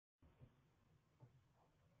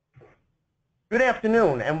Good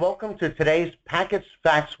afternoon and welcome to today's Package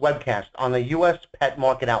Facts webcast on the U.S. Pet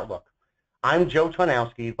Market Outlook. I'm Joe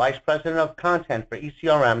Tarnowski, Vice President of Content for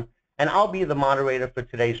ECRM, and I'll be the moderator for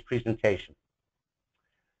today's presentation.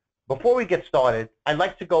 Before we get started, I'd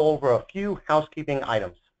like to go over a few housekeeping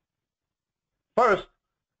items. First,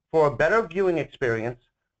 for a better viewing experience,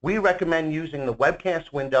 we recommend using the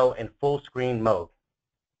webcast window in full screen mode.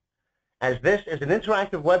 As this is an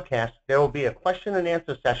interactive webcast, there will be a question and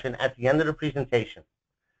answer session at the end of the presentation.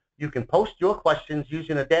 You can post your questions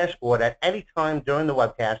using the dashboard at any time during the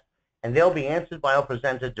webcast, and they'll be answered by our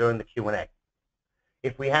presenter during the Q&A.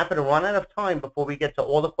 If we happen to run out of time before we get to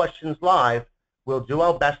all the questions live, we'll do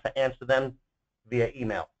our best to answer them via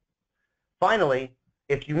email. Finally,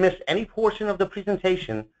 if you miss any portion of the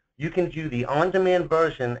presentation, you can view the on-demand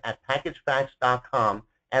version at packagefacts.com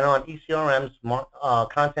and on ECRM's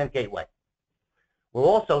content gateway. We'll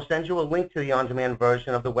also send you a link to the on-demand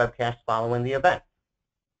version of the webcast following the event.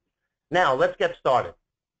 Now, let's get started.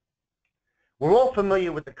 We're all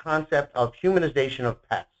familiar with the concept of humanization of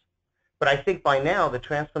pets, but I think by now the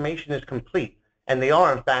transformation is complete, and they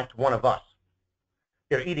are, in fact, one of us.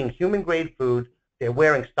 They're eating human-grade food, they're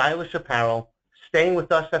wearing stylish apparel, staying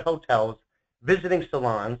with us at hotels, visiting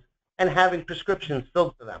salons, and having prescriptions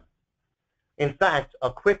filled for them. In fact,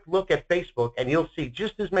 a quick look at Facebook and you'll see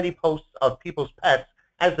just as many posts of people's pets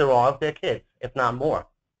as there are of their kids, if not more.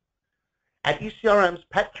 At ECRM's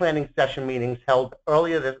pet planning session meetings held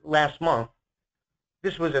earlier last month,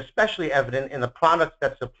 this was especially evident in the products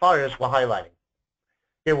that suppliers were highlighting.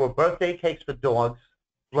 There were birthday cakes for dogs,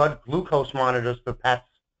 blood glucose monitors for pets,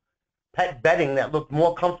 pet bedding that looked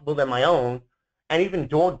more comfortable than my own, and even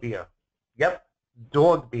dog beer. Yep,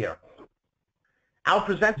 dog beer. Our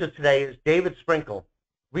presenter today is David Sprinkle,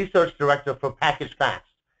 Research Director for Package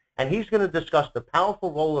Facts, and he's going to discuss the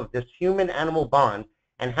powerful role of this human-animal bond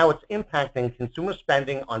and how it's impacting consumer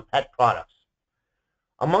spending on pet products.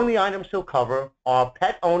 Among the items he'll cover are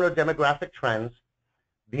pet owner demographic trends,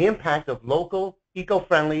 the impact of local,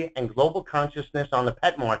 eco-friendly, and global consciousness on the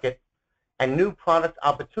pet market, and new product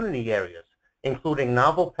opportunity areas, including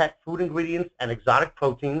novel pet food ingredients and exotic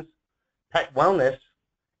proteins, pet wellness,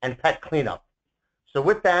 and pet cleanup. So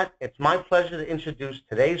with that, it's my pleasure to introduce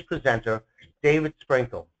today's presenter, David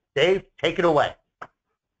Sprinkle. Dave, take it away.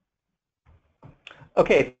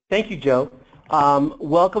 Okay, thank you, Joe.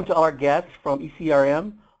 Welcome to all our guests from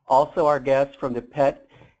ECRM, also our guests from the Pet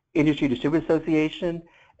Industry Distributors Association,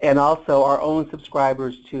 and also our own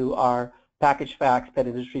subscribers to our Package Facts Pet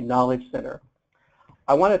Industry Knowledge Center.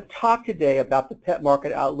 I want to talk today about the pet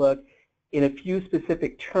market outlook in a few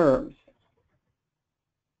specific terms.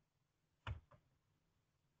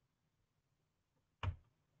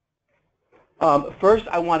 First,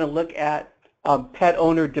 I want to look at pet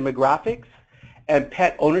owner demographics and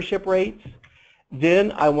pet ownership rates.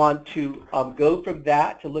 Then I want to go from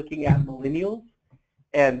that to looking at millennials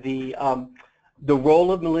and the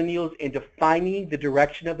role of millennials in defining the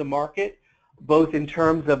direction of the market, both in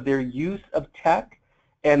terms of their use of tech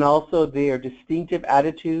and also their distinctive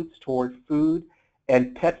attitudes toward food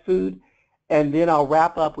and pet food. And then I'll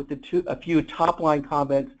wrap up with a few top-line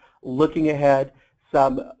comments looking ahead,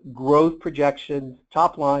 some growth projections,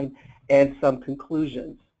 top line, and some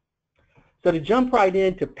conclusions. So to jump right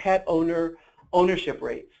into pet ownership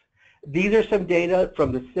rates, these are some data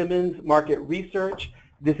from the Simmons Market Research.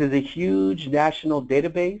 This is a huge national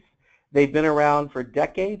database. They've been around for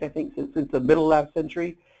decades, I think since the middle last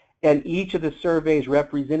century, and each of the surveys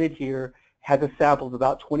represented here has a sample of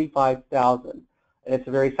about 25,000, and it's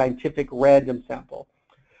a very scientific random sample.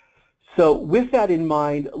 So with that in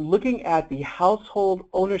mind, looking at the household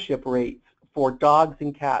ownership rates for dogs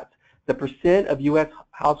and cats, the percent of U.S.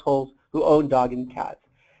 households who own dogs and cats,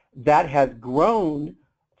 that has grown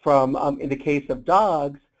from, in the case of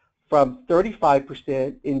dogs, from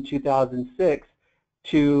 35% in 2006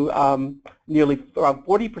 to nearly around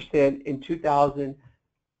 40% in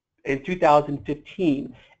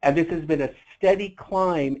 2015. And this has been a steady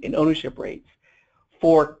climb in ownership rates.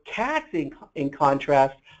 For cats, in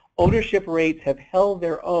contrast, ownership rates have held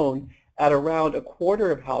their own at around a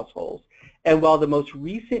quarter of households. And while the most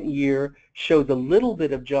recent year shows a little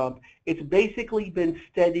bit of jump, it's basically been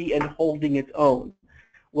steady and holding its own.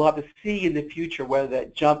 We'll have to see in the future whether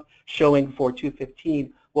that jump showing for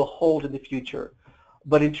 2015 will hold in the future.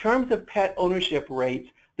 But in terms of pet ownership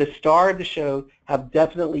rates, the star of the show have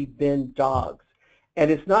definitely been dogs.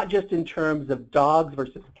 And it's not just in terms of dogs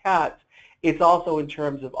versus cats, it's also in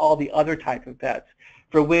terms of all the other types of pets,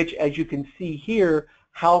 for which, as you can see here,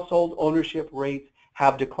 household ownership rates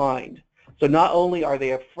have declined. So not only are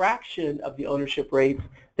they a fraction of the ownership rates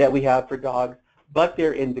that we have for dogs, but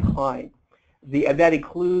they're in decline. And that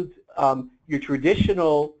includes your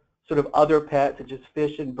traditional sort of other pets, such as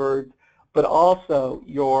fish and birds, but also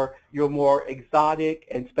your more exotic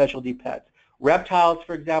and specialty pets. Reptiles,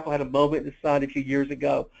 for example, had a moment in the sun a few years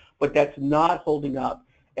ago, but that's not holding up.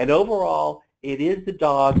 And overall, it is the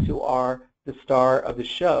dogs who are the star of the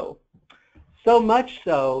show. So much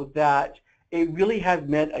so that it really has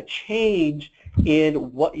meant a change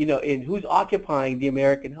in in who's occupying the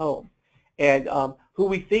American home, and who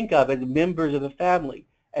we think of as members of the family,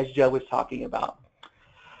 as Joe was talking about.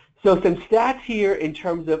 So some stats here in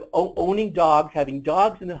terms of owning dogs, having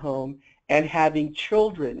dogs in the home, and having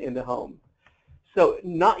children in the home. So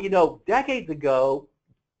decades ago,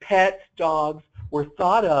 pets, dogs, were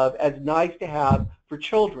thought of as nice to have for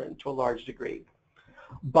children to a large degree.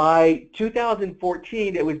 By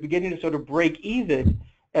 2014, it was beginning to sort of break even,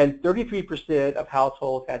 and 33% of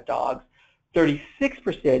households had dogs,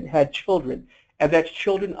 36% had children, and that's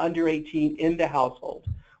children under 18 in the household,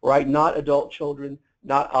 right? Not adult children,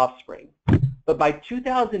 not offspring. But by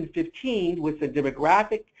 2015, with the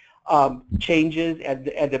demographic changes and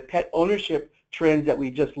the pet ownership trends that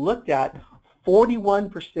we just looked at,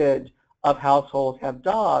 41% of households have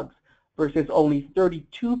dogs versus only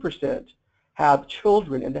 32% have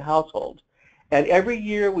children in the household. And every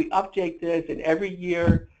year we update this, and every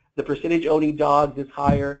year the percentage owning dogs is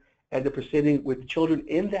higher and the percentage with children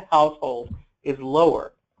in the household is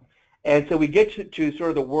lower. And so we get to sort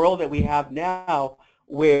of the world that we have now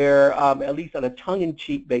where, at least on a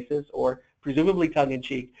tongue-in-cheek basis, or presumably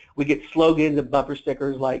tongue-in-cheek, we get slogans and bumper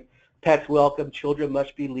stickers like "Pets welcome, children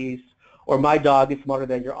must be leased," or "My dog is smarter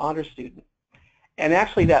than your honor student." And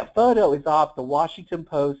actually that photo is off the Washington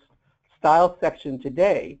Post style section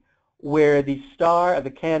today, where the star of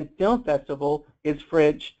the Cannes Film Festival is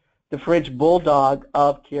the French bulldog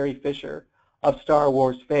of Carrie Fisher of Star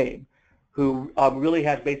Wars fame, who really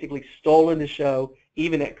has basically stolen the show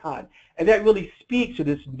even at Cannes. And that really speaks to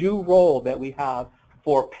this new role that we have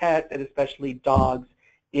for pets, and especially dogs,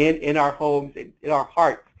 in our homes, in our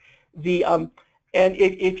hearts. And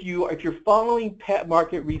if you're following pet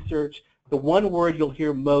market research, the one word you'll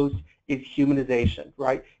hear most is humanization,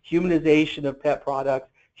 right? Humanization of pet products,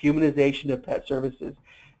 humanization of pet services.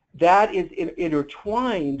 That is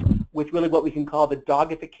intertwined with really what we can call the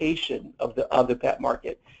dogification of the pet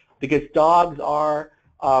market, because dogs are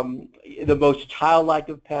the most childlike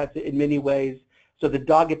of pets in many ways. So the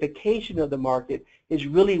dogification of the market is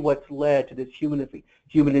really what's led to this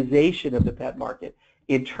humanization of the pet market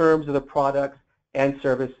in terms of the products and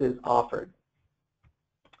services offered.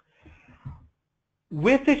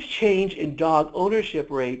 With this change in dog ownership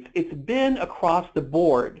rates, it's been across the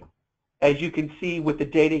board, as you can see with the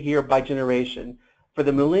data here by generation. For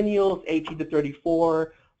the millennials, 18 to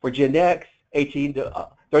 34, for Gen X,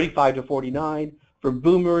 35 to 49, for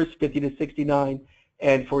boomers, 50 to 69,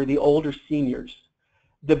 and for the older seniors.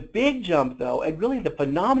 The big jump, though, and really the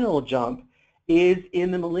phenomenal jump, is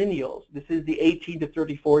in the millennials. This is the 18 to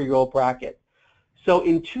 34-year-old bracket. So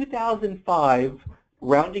in 2005,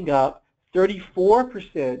 rounding up,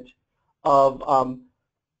 34% of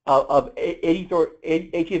 18 to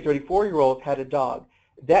 34-year-olds had a dog.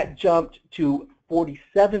 That jumped to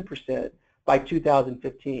 47% by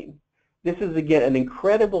 2015. This is, again, an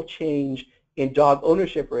incredible change in dog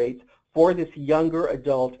ownership rates for this younger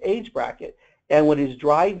adult age bracket. And what is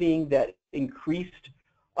driving that increased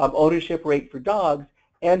ownership rate for dogs,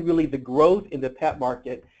 and really the growth in the pet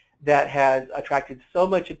market that has attracted so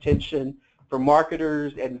much attention for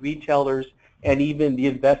marketers and retailers and even the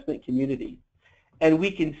investment community. And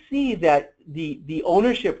we can see that the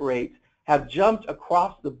ownership rates have jumped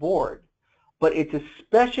across the board, but it's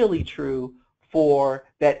especially true for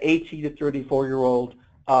that 18 to 34-year-old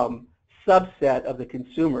subset of the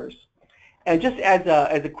consumers. And just as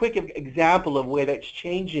a quick example of where that's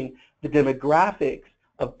changing the demographics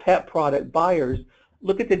of pet product buyers,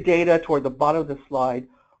 look at the data toward the bottom of the slide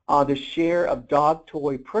on the share of dog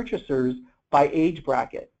toy purchasers by age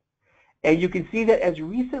bracket. And you can see that as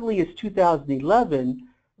recently as 2011,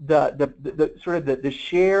 the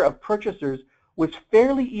share of purchasers was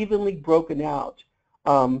fairly evenly broken out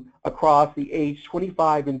across the age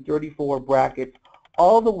 25 and 34 brackets,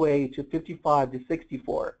 all the way to 55 to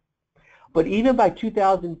 64. But even by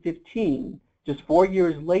 2015, just 4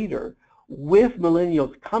 years later, with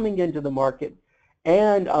millennials coming into the market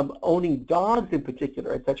and owning dogs in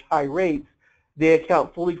particular at such high rates, they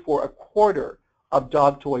account fully for a quarter of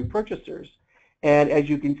dog toy purchasers. And as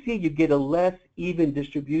you can see, you get a less even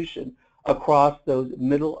distribution across those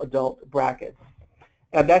middle adult brackets.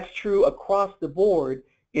 And that's true across the board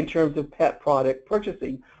in terms of pet product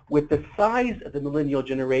purchasing, with the size of the millennial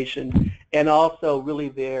generation and also really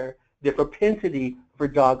their the propensity for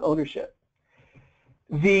dog ownership.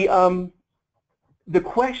 The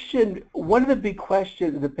question, one of the big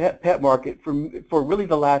questions in the pet market for really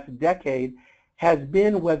the last decade has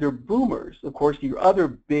been whether boomers, of course your other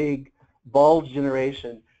big bulge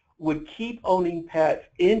generation, would keep owning pets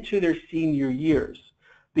into their senior years.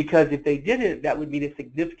 Because if they didn't, that would mean a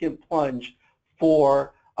significant plunge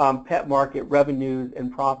for pet market revenues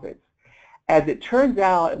and profits. As it turns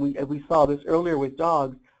out, and we saw this earlier with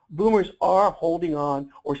dogs, boomers are holding on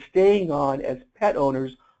or staying on as pet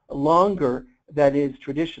owners longer than is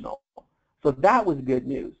traditional. So that was good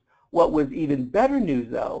news. What was even better news,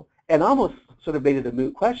 though, and almost sort of made it a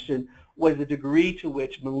moot question, was the degree to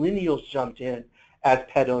which millennials jumped in as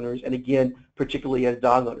pet owners, and again, particularly as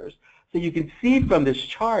dog owners. So you can see from this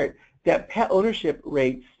chart that pet ownership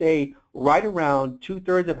rates stay right around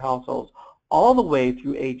 2/3 of households all the way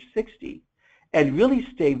through age 60, and really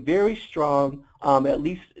stay very strong at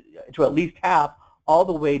least half all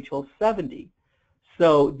the way till 70.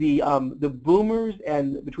 So the boomers,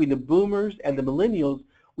 and between the boomers and the millennials,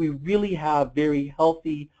 we really have very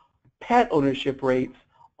healthy pet ownership rates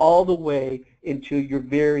all the way into your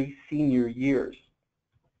very senior years.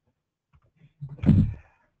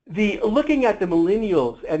 Looking at the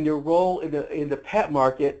millennials and their role in the pet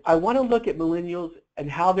market, I want to look at millennials and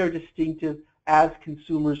how they're distinctive as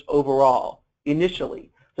consumers overall, initially.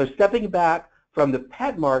 So stepping back from the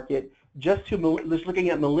pet market, just looking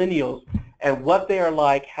at millennials and what they are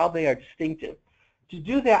like, how they are distinctive. To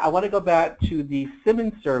do that, I want to go back to the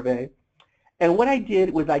Simmons survey, and what I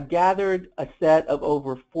did was I gathered a set of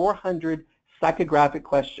over 400 psychographic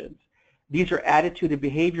questions. These are attitude and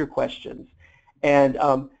behavior questions, and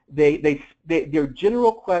they're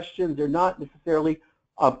general questions. They're not necessarily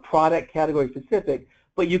product category specific,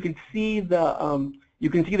 but you can see the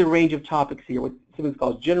range of topics here. What Simmons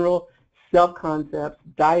calls general, self-concepts,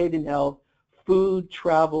 diet and health, food,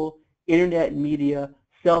 travel, internet and media,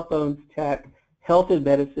 cell phones, tech, health and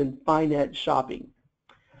medicine, finance, shopping.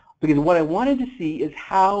 Because what I wanted to see is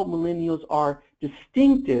how millennials are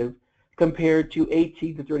distinctive compared to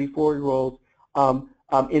 18 to 34-year-olds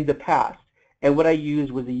in the past. And what I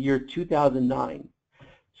used was the year 2009.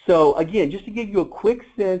 So again, just to give you a quick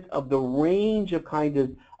sense of the range of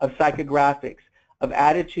of psychographics, of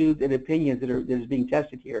attitudes and opinions that is being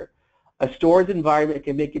tested here. A store's environment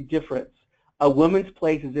can make a difference. A woman's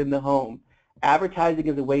place is in the home. Advertising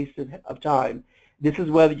is a waste of time. This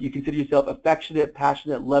is whether you consider yourself affectionate,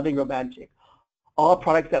 passionate, loving, romantic. All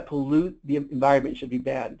products that pollute the environment should be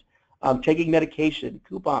banned. Taking medication,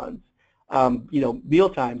 coupons, meal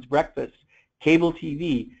times, breakfast, cable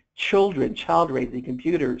TV, children, child raising,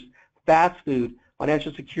 computers, fast food,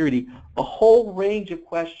 financial security, a whole range of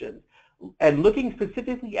questions. And looking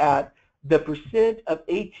specifically at the percent of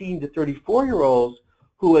 18 to 34-year-olds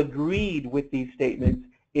who agreed with these statements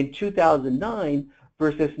in 2009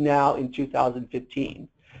 versus now in 2015.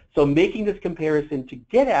 So making this comparison to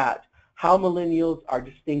get at how millennials are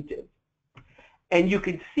distinctive. And you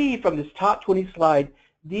can see from this top 20 slide,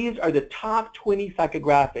 these are the top 20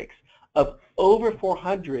 psychographics of over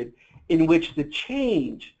 400 in which the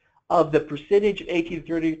change of the percentage of 18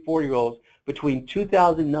 to 34-year-olds between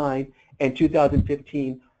 2009 and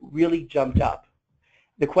 2015 really jumped up.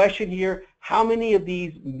 The question here, how many of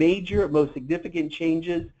these major, most significant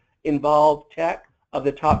changes involve tech? Of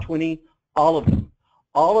the top 20, all of them.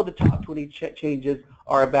 All of the top 20 changes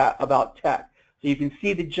are about tech. So you can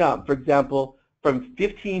see the jump, for example, from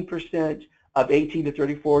 15% of 18 to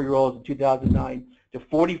 34-year-olds in 2009 to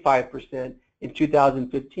 45% in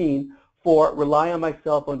 2015 for rely on my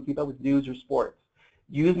cell phone to keep up with news or sports.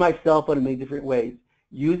 Use my cell phone in many different ways.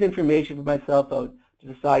 Use information from my cell phone to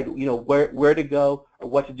decide where to go or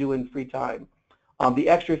what to do in free time. The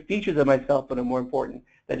extra features of my cell phone are more important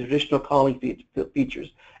than traditional calling features.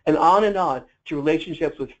 And on, to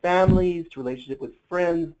relationships with families, to relationships with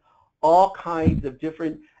friends. All kinds of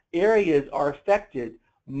different areas are affected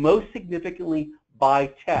most significantly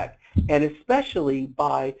by tech, and especially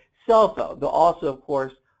by cell phone, but also, of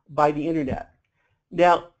course, by the internet.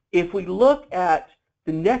 Now, if we look at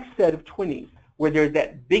the next set of 20s, where there's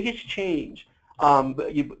that biggest change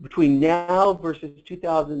between now versus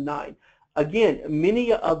 2009, again,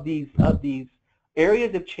 many of these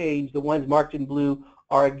areas of change, the ones marked in blue,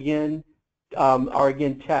 are again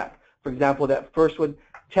tech. For example, that first one,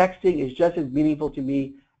 texting is just as meaningful to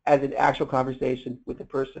me as an actual conversation with a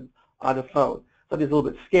person on the phone. Something that's a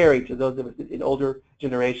little bit scary to those of us in older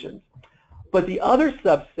generations. But the other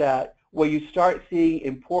subset where you start seeing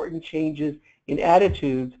important changes in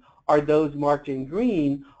attitudes are those marked in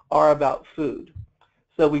green, are about food.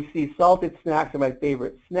 So we see salted snacks are my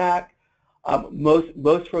favorite snack.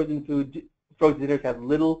 Most frozen dinners have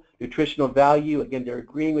little nutritional value. Again, they're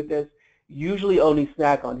agreeing with this. Usually only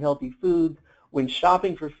snack on healthy foods. When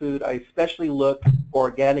shopping for food, I especially look for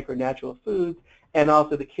organic or natural foods, and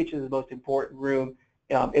also the kitchen is the most important room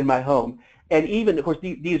in my home. And even, of course,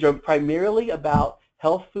 these are primarily about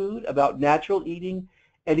health food, about natural eating,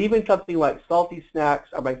 and even something like salty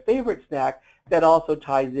snacks are my favorite snack that also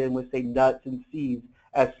ties in with, say, nuts and seeds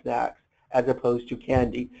as snacks as opposed to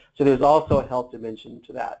candy. So there's also a health dimension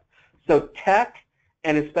to that. So tech,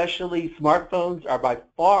 and especially smartphones, are by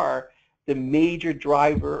far the major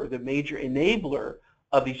driver or the major enabler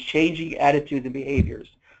of these changing attitudes and behaviors.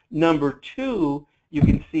 Number two, you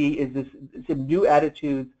can see, is some new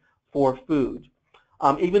attitudes for food.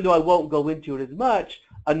 Even though I won't go into it as much,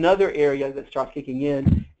 another area that starts kicking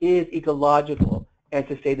in is ecological and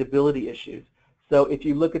sustainability issues. So if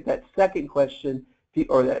you look at that second question,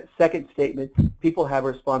 or that second statement, people have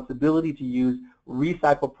a responsibility to use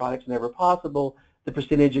recycled products whenever possible. The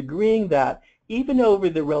percentage agreeing that, even over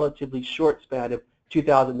the relatively short span of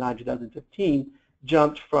 2009-2015,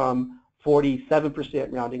 jumped from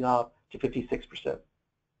 47% rounding off to 56%.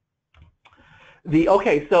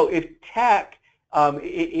 Okay, so if tech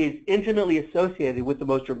is intimately associated with the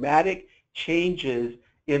most dramatic changes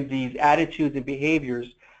in these attitudes and behaviors,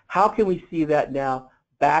 how can we see that now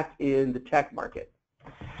back in the tech market?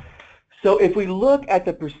 So if we look at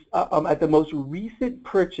the most recent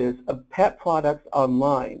purchase of pet products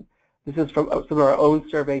online, this is from some of our own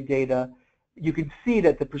survey data, you can see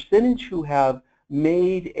that the percentage who have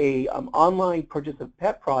made a online purchase of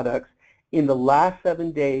pet products in the last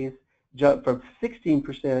 7 days jumped from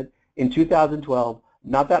 16% in 2012,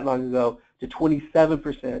 not that long ago, to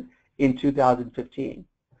 27% in 2015.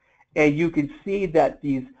 And you can see that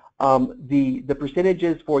these the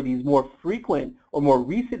percentages for these more frequent or more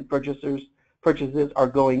recent purchases are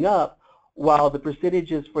going up, while the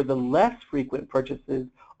percentages for the less frequent purchases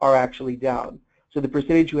are actually down. So the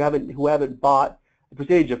percentage who haven't bought, the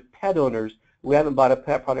percentage of pet owners who haven't bought a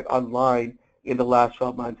pet product online in the last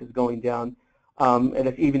 12 months is going down, and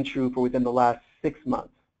it's even true for within the last 6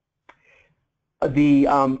 months. The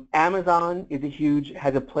Amazon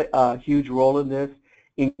has a huge role in this,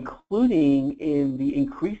 including in the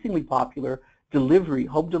increasingly popular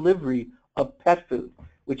home delivery of pet food,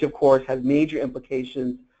 which of course has major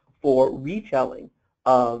implications for retailing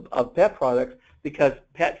of pet products, because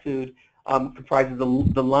pet food comprises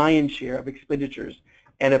the lion's share of expenditures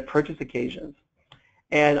and of purchase occasions.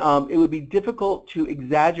 And it would be difficult to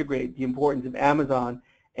exaggerate the importance of Amazon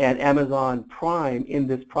and Amazon Prime in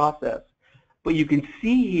this process. But you can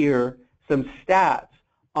see here some stats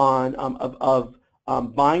of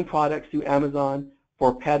buying products through Amazon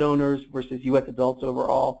for pet owners versus U.S. adults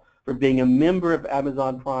overall, for being a member of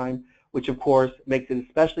Amazon Prime, which of course makes it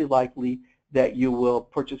especially likely that you will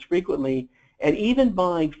purchase frequently, and even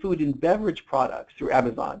buying food and beverage products through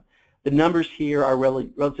Amazon. The numbers here are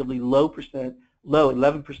relatively low, 11%,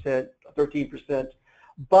 13%,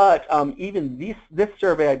 but even this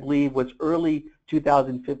survey, I believe, was early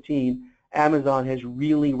 2015. Amazon has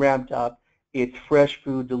really ramped up its fresh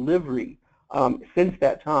food delivery since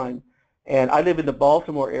that time. And I live in the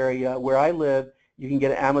Baltimore area. Where I live, you can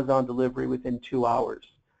get an Amazon delivery within 2 hours,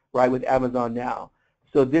 right, with Amazon Now.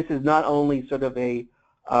 So this is not only sort of a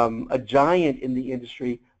giant in the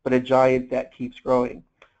industry, but a giant that keeps growing.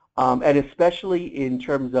 And especially in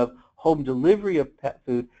terms of home delivery of pet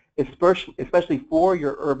food, especially for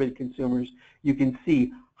your urban consumers, you can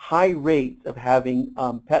see high rates of having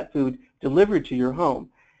pet food delivered to your home.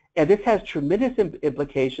 And this has tremendous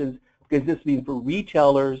implications, because this means for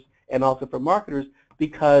retailers and also for marketers,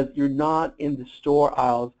 because you're not in the store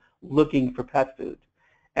aisles looking for pet food.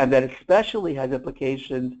 And that especially has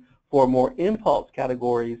implications for more impulse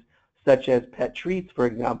categories, such as pet treats, for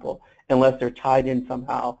example, unless they're tied in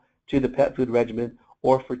somehow to the pet food regimen,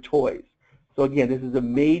 or for toys. So again, this is a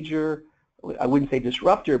major, I wouldn't say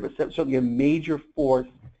disruptor, but certainly a major force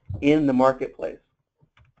in the marketplace.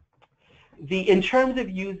 In terms of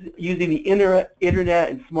using the internet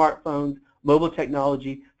and smartphones, mobile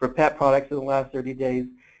technology for pet products in the last 30 days,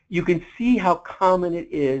 you can see how common it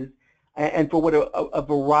is, and for what a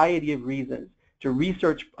variety of reasons, to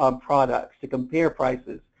research products, to compare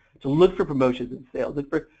prices, to look for promotions and sales, look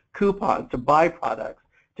for coupons, to buy products,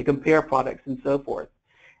 to compare products, and so forth.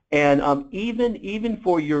 And even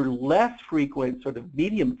for your less frequent sort of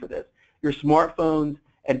medium for this, your smartphones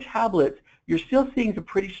and tablets, you're still seeing some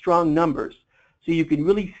pretty strong numbers. So you can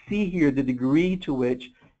really see here the degree to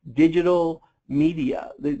which digital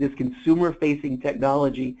media, this consumer-facing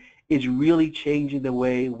technology, is really changing the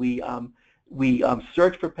way we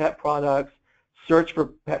search for pet products, search for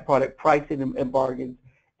pet product pricing and bargains,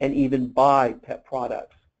 and even buy pet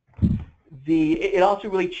products. It also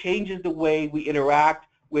really changes the way we interact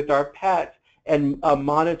with our pets and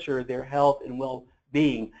monitor their health and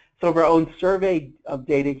well-being. Some of our own survey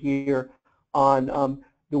data here on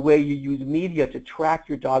the way you use media to track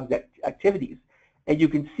your dog's activities. And you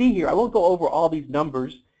can see here, I won't go over all these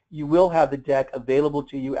numbers. You will have the deck available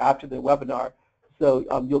to you after the webinar, so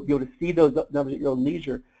you'll be able to see those numbers at your own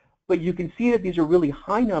leisure. But you can see that these are really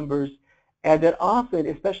high numbers, and that often,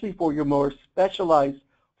 especially for your more specialized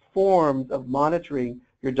forms of monitoring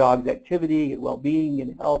your dog's activity and well-being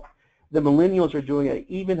and health, the millennials are doing at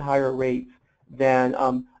even higher rates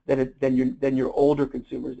than your older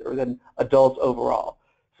consumers or than adults overall.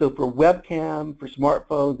 So for webcam, for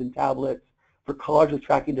smartphones and tablets, for collars with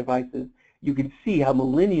tracking devices, you can see how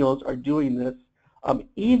millennials are doing this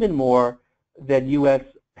even more than U.S.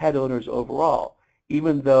 pet owners overall,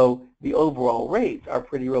 even though the overall rates are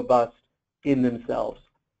pretty robust in themselves.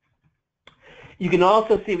 You can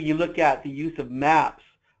also see when you look at the use of maps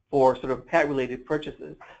for sort of pet-related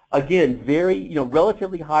purchases. Again, very,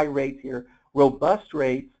 relatively high rates here, robust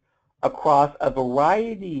rates across a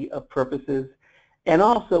variety of purposes. And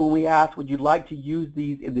also when we ask, would you like to use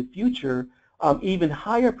these in the future, even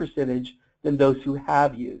higher percentage than those who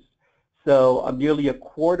have used. So nearly a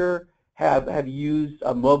quarter have used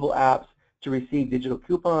mobile apps to receive digital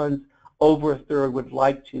coupons. Over a third would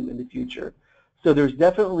like to in the future. So there's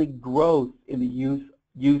definitely growth in the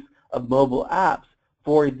use of mobile apps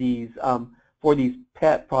for these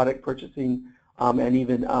pet product purchasing and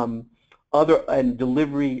even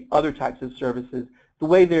delivery, other types of services, the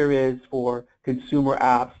way there is for consumer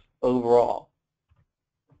apps overall.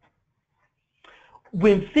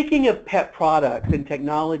 When thinking of pet products and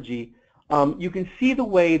technology, you can see the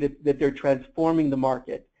way that they're transforming the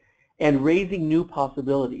market and raising new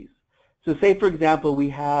possibilities. So say, for example, we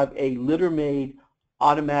have a litter-made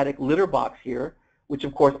automatic litter box here, which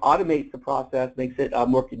of course automates the process, makes it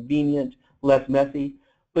more convenient, less messy,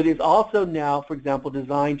 but it's also now, for example,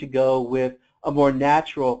 designed to go with a more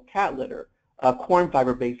natural cat litter, a corn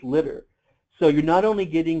fiber-based litter. So you're not only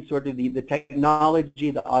getting sort of the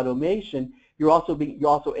technology, the automation, you're also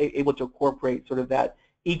able to incorporate sort of that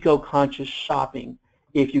eco-conscious shopping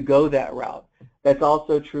if you go that route. That's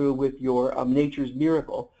also true with your Nature's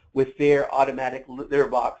Miracle, with their automatic litter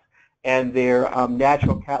box and their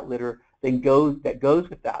natural cat litter that goes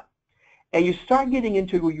with that. And you start getting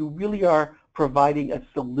into where you really are providing a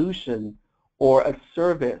solution or a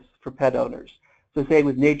service for pet owners. So say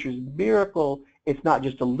with Nature's Miracle, it's not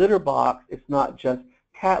just a litter box, it's not just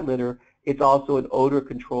cat litter, it's also an odor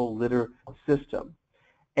control litter system.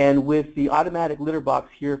 And with the automatic litter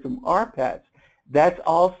box here from Our Pets, that's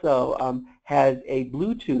also has a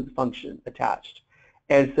Bluetooth function attached.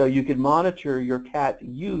 And so you can monitor your cat's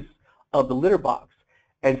use of the litter box.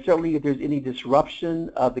 And certainly if there's any disruption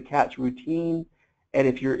of the cat's routine, and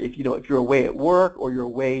if you're away at work or you're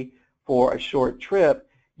away for a short trip,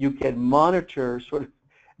 you can monitor sort of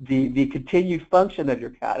the continued function of your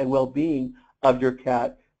cat and well-being of your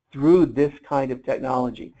cat through this kind of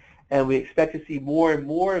technology. And we expect to see more and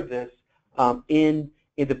more of this in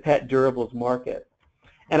the pet durables market.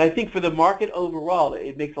 And I think for the market overall,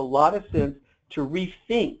 it makes a lot of sense to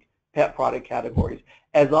rethink pet product categories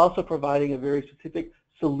as also providing a very specific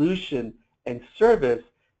solution and service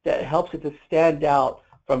that helps it to stand out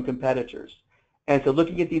from competitors. And so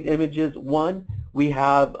looking at these images, one, we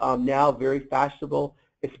have now very fashionable,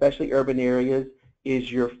 especially urban areas,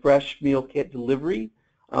 is your fresh meal kit delivery.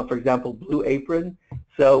 For example, Blue Apron.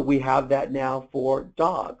 So we have that now for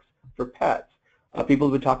dogs, for pets. People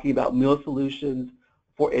have been talking about meal solutions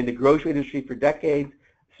in the grocery industry for decades.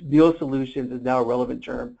 Meal solutions is now a relevant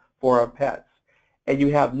term for our pets. And you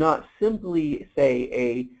have not simply,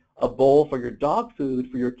 say, a bowl for your dog food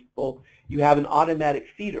for your kibble, you have an automatic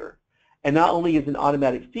feeder. And not only is it an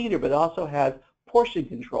automatic feeder, but it also has portion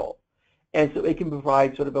control. And so it can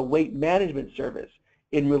provide sort of a weight management service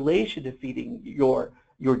in relation to feeding your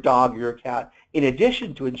dog or your cat, in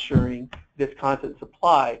addition to ensuring this constant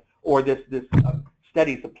supply or this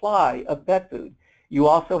steady supply of pet food. You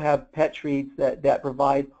also have pet treats that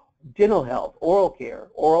provide dental health, oral care,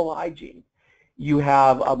 oral hygiene. You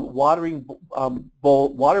have water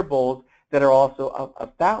bowls that are also a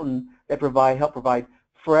fountain that help provide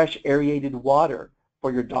fresh aerated water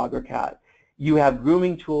for your dog or cat. You have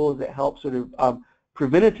grooming tools that help sort of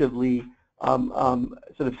preventatively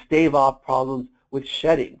sort of stave off problems with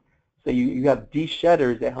shedding. So you have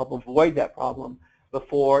de-shedders that help avoid that problem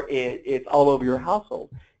before it's all over your household.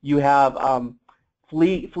 You have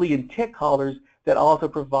flea and tick collars that also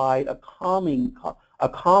provide a calming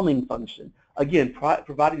function, again,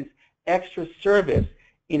 providing this extra service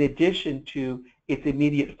in addition to its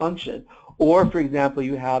immediate function. Or, for example,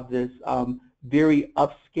 you have this very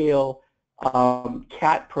upscale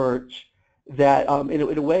cat perch that,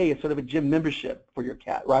 in a way, is sort of a gym membership for your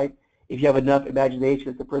cat, right? If you have enough imagination,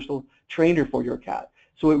 it's a personal trainer for your cat.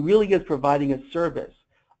 So it really is providing a service,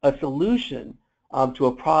 a solution to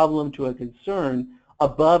a problem, to a concern,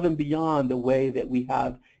 above and beyond the way that we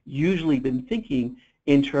have usually been thinking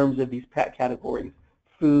in terms of these pet categories,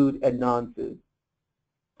 food and non-food.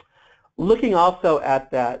 Looking also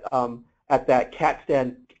at that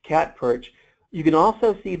cat perch, you can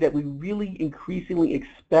also see that we really increasingly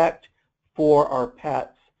expect for our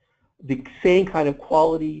pets the same kind of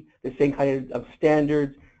quality, the same kind of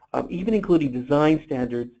standards, even including design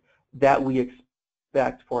standards that we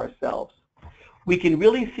expect for ourselves. We can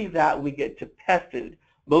really see that when we get to pet food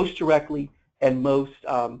most directly and most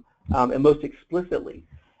explicitly.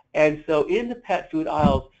 And so in the pet food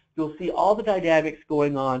aisles, you'll see all the dynamics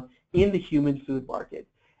going on in the human food market.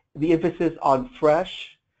 The emphasis on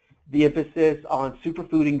fresh, the emphasis on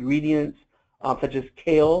superfood ingredients such as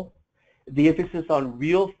kale, the emphasis on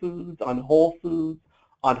real foods, on whole foods,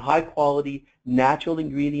 on high quality natural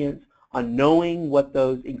ingredients, on knowing what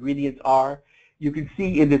those ingredients are. You can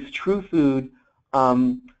see in this true food,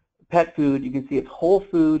 pet food, you can see it's whole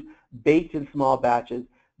food, baked in small batches,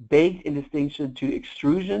 baked in distinction to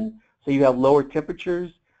extrusion, so you have lower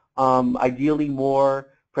temperatures, ideally more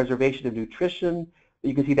preservation of nutrition.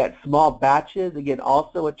 You can see that small batches, again,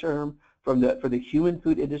 also a term for the human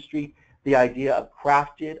food industry, the idea of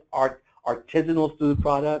crafted, artisanal food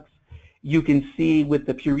products. You can see with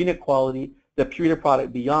the Purina quality, the Purina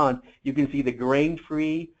product beyond, you can see the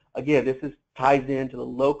grain-free. Again, this ties into the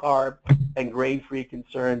low-carb and grain-free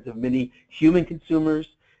concerns of many human consumers.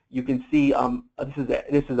 You can see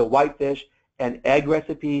this is a whitefish and egg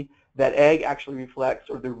recipe. That egg actually reflects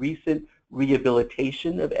sort of the recent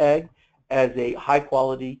rehabilitation of egg as a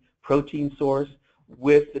high-quality protein source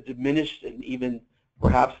with the diminished and even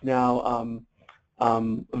perhaps now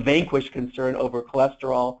vanquished concern over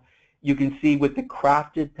cholesterol. You can see with the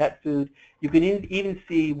crafted pet food. You can even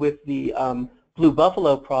see with the Blue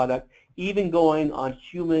Buffalo product, even going on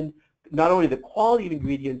human, not only the quality of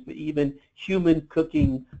ingredients, but even human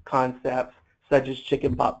cooking concepts such as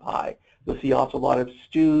chicken pot pie. You'll see also a lot of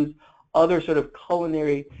stews, other sort of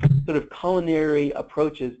culinary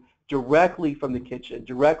approaches directly from the kitchen,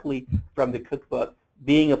 directly from the cookbook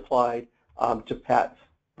being applied to pets.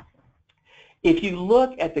 If you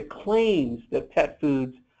look at the claims that pet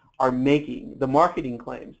foods are making, the marketing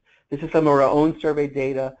claims, this is some of our own survey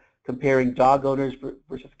data comparing dog owners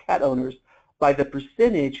versus cat owners by the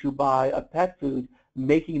percentage who buy a pet food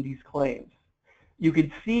making these claims. You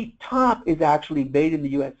can see top is actually made in the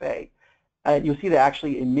USA. And you'll see that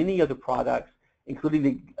actually in many of the products,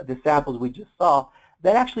 including the samples we just saw,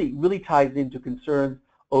 that actually really ties into concerns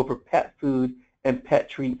over pet food and pet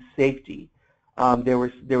treat safety. There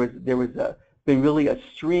was been really a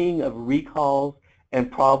string of recalls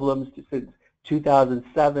and problems since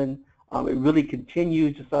 2007. It really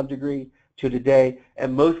continues to some degree to today,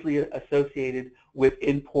 and mostly associated with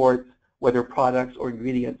imports, whether products or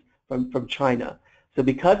ingredients from China. So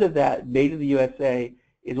because of that, made in the USA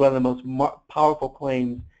is one of the most powerful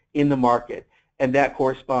claims in the market, and that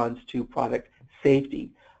corresponds to product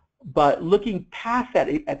safety. But looking past that,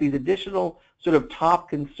 at these additional sort of top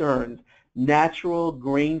concerns, natural,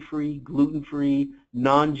 grain-free, gluten-free,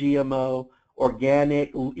 non-GMO,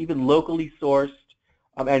 organic, even locally sourced,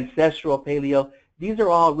 ancestral, paleo, these are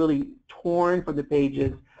all really torn from the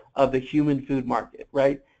pages of the human food market,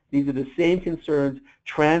 right? These are the same concerns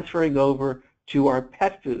transferring over to our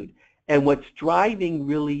pet food. And what's driving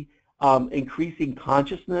really increasing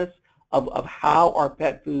consciousness of how our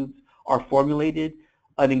pet foods are formulated,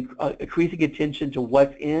 increasing attention to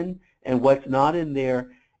what's in and what's not in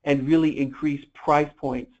there, and really increased price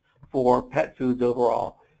points for pet foods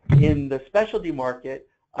overall. In the specialty market,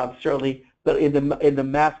 certainly, but in the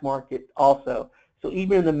mass market also. So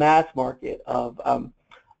even in the mass market of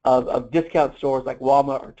discount stores like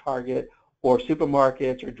Walmart or Target or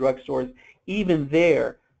supermarkets or drugstores, even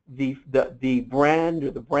there, the brand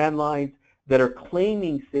or the brand lines that are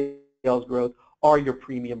claiming sales growth are your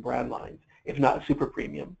premium brand lines, if not super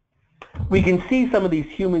premium. We can see some of these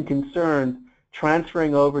human concerns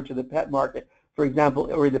transferring over to the pet market, for example,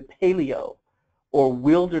 or the paleo or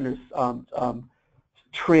wilderness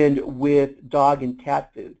trend with dog and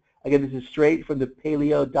cat food. Again, this is straight from the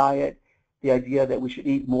paleo diet, the idea that we should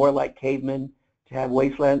eat more like cavemen, to have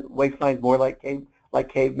waistlines more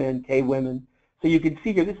like cavemen, cave women. So you can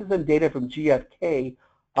see here, this is some data from GfK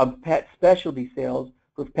on pet specialty sales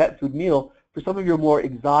for pet food meal for some of your more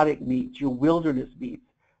exotic meats, your wilderness meats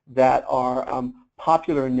that are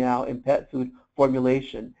popular now in pet food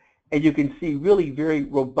formulation. And you can see really very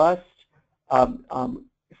robust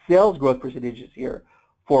sales growth percentages here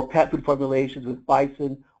for pet food formulations with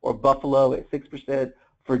bison or buffalo at 6%,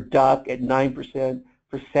 for duck at 9%,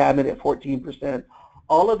 for salmon at 14%.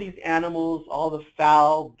 All of these animals, all the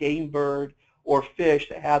fowl, game bird, or fish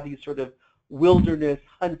that have these sort of wilderness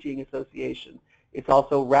hunting association. It's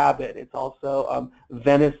also rabbit, it's also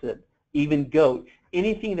venison, even goat.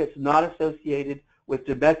 Anything that's not associated with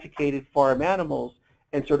domesticated farm animals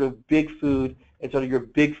and sort of big food and sort of your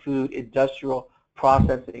big food industrial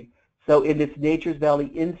processing. So in this Nature's Valley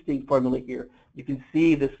Instinct formula here, you can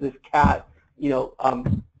see this cat,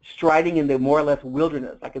 striding in the more or less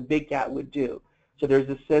wilderness like a big cat would do. So there's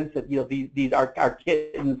a sense that these our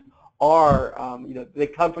kittens are they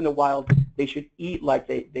come from the wild. They should eat like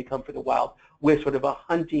they come from the wild with sort of a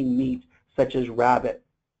hunting meat such as rabbit.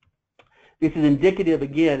 This is indicative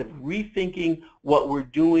again of rethinking what we're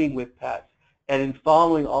doing with pets and in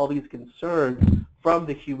following all these concerns from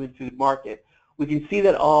the human food market. We can see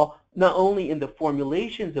that all not only in the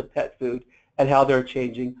formulations of pet food and how they're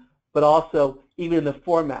changing, but also even in the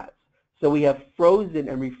formats. So we have frozen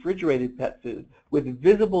and refrigerated pet food with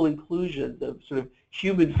visible inclusions of sort of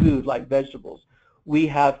human food like vegetables. We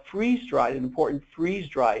have freeze-dried, an important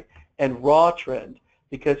freeze-dried and raw trend,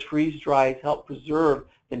 because freeze-dries help preserve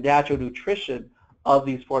the natural nutrition of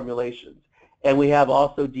these formulations. And we have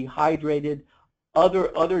also dehydrated,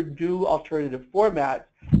 other new alternative formats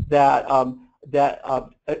that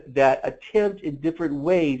attempt in different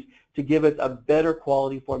ways to give us a better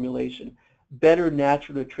quality formulation, better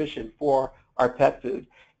natural nutrition for our pet food.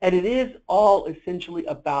 And it is all essentially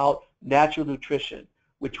about natural nutrition,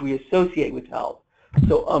 which we associate with health.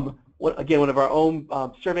 So again, one of our own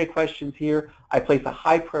survey questions here, I place a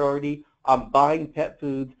high priority on buying pet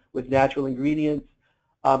foods with natural ingredients.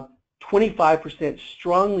 25%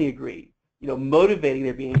 strongly agree, motivating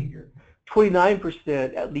their behavior.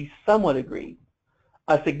 29% at least somewhat agree.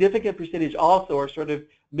 A significant percentage also are sort of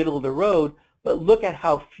middle of the road, but look at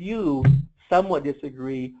how few somewhat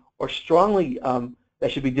disagree or strongly that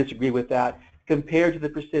should be disagreed with that compared to the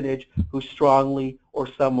percentage who strongly or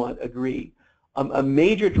somewhat agree. A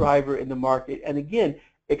major driver in the market, and again,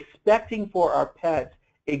 expecting for our pets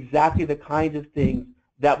exactly the kinds of things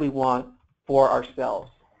that we want for ourselves.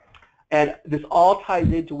 And this all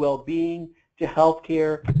ties into well-being, to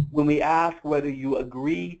healthcare. When we ask whether you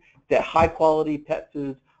agree that high-quality pet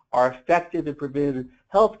foods are effective in preventative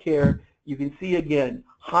healthcare, you can see again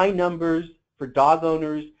high numbers for dog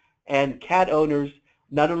owners and cat owners.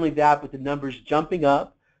 Not only that, but the numbers jumping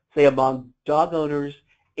up. Say among dog owners,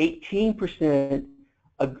 18%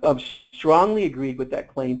 strongly agreed with that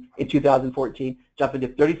claim in 2014, jumping to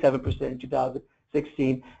 37% in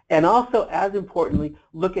 2016. And also, as importantly,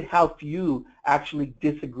 look at how few actually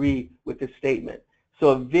disagree with this statement. So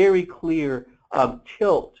a very clear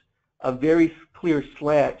tilt, a very clear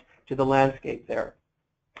slant to the landscape there.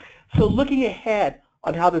 So looking ahead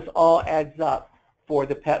on how this all adds up for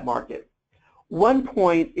the pet market, one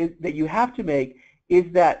point that you have to make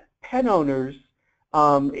is that pet owners,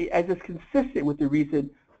 as is consistent with the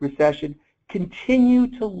recent recession, continue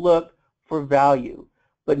to look for value,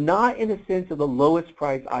 but not in the sense of the lowest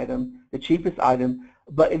price item, the cheapest item,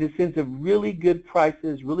 but in the sense of really good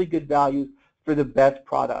prices, really good values for the best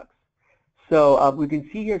products. So we can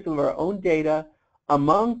see here some of our own data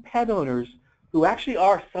among pet owners who actually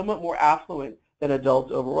are somewhat more affluent than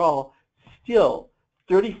adults overall. Still,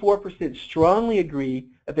 34% strongly agree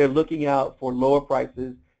that they're looking out for lower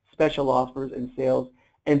prices, special offers, and sales,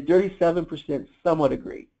 and 37% somewhat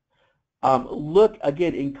agree. Look,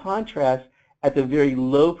 again, in contrast, at the very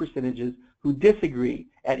low percentages who disagree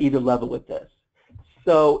at either level with this.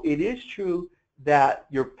 So it is true that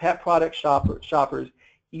your pet product shoppers,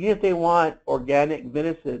 even if they want organic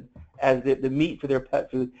venison as the meat for their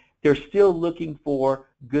pet food, they're still looking for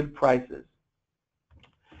good prices.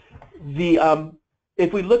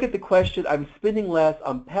 If we look at the question, I'm spending less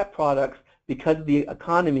on pet products because of the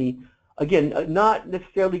economy, again, not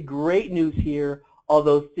necessarily great news here,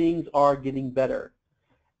 although things are getting better.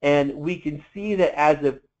 And we can see that as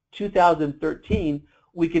of 2013,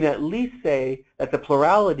 we can at least say that the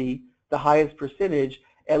plurality, the highest percentage,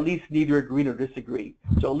 at least neither agree nor disagree.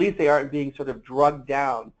 So at least they aren't being sort of dragged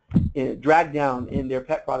down in their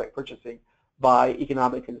pet product purchasing by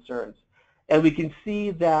economic concerns. And we can see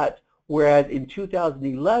that whereas in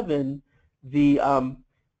 2011, the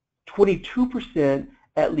 22%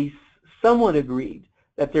 at least somewhat agreed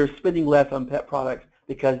that they're spending less on pet products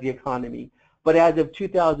because of the economy. But as of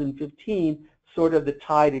 2015, sort of the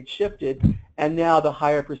tide had shifted, and now the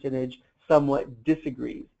higher percentage somewhat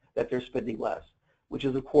disagrees that they're spending less, which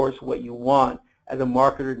is, of course, what you want as a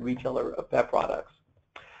marketer and retailer of pet products.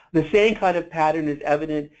 The same kind of pattern is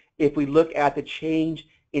evident if we look at the change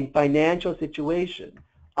in financial situation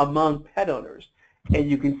among pet owners. And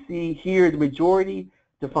you can see here the majority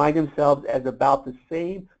define themselves as about the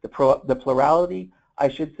same, the plurality, I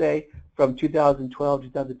should say, from 2012 to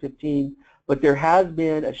 2015. But there has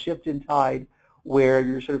been a shift in tide where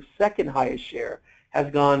your sort of second highest share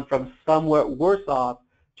has gone from somewhat worse off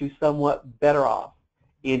to somewhat better off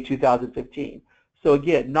in 2015. So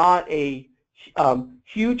again, not a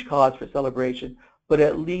huge cause for celebration, but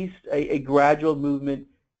at least a gradual movement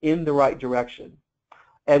in the right direction.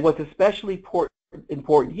 And what's especially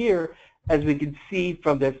important here, as we can see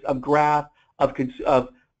from this graph of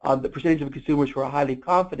the percentage of consumers who are highly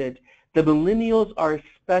confident, the millennials are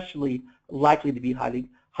especially likely to be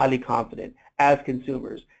highly confident as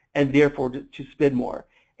consumers, and therefore to spend more.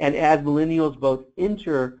 And as millennials both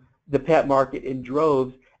enter the pet market in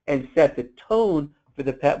droves and set the tone for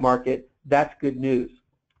the pet market, that's good news.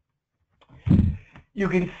 You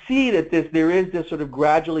can see that there is this sort of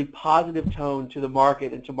gradually positive tone to the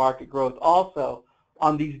market and to market growth also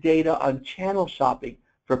on these data on channel shopping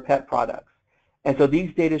for pet products. And so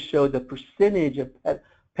these data show the percentage of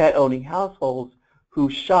pet-owning households who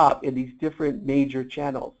shop in these different major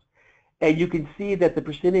channels. And you can see that the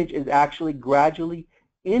percentage is actually gradually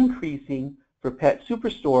increasing for pet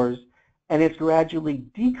superstores, and it's gradually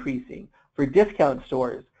decreasing for discount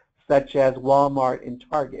stores such as Walmart and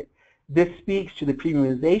Target. This speaks to the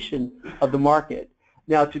premiumization of the market.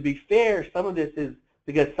 Now, to be fair, some of this is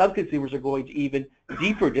because some consumers are going to even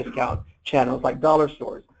deeper discount channels like dollar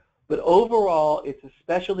stores. But overall, it's the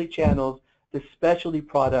specialty channels, the specialty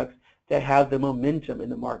products that have the momentum in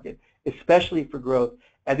the market, especially for growth.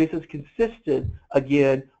 And this is consistent,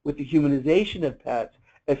 again, with the humanization of pets,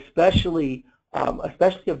 especially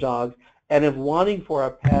of dogs, and of wanting for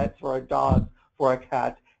our pets, for our dogs, for our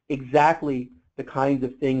cats, exactly the kinds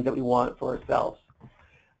of things that we want for ourselves.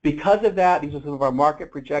 Because of that, these are some of our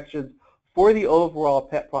market projections for the overall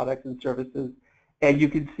pet products and services. And you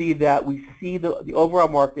can see that we see the overall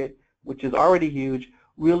market, which is already huge,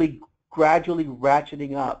 really gradually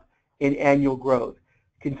ratcheting up in annual growth,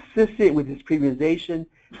 consistent with this premiumization,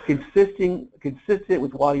 consistent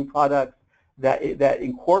with wanting products that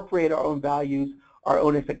incorporate our own values, our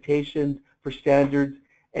own expectations for standards,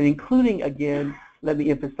 and including, again, let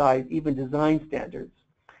me emphasize, even design standards.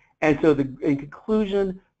 And so in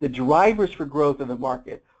conclusion, the drivers for growth of the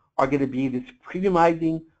market are going to be this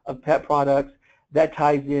premiumizing of pet products that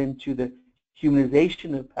ties into the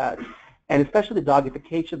humanization of pets, and especially the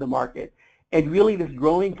dogification of the market, and really this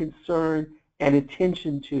growing concern and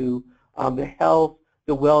attention to the health,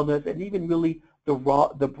 the wellness, and even really the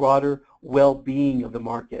broader well-being of the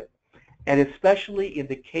market. And especially in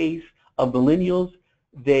the case of millennials,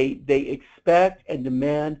 they expect and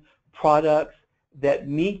demand products that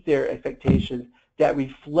meet their expectations, that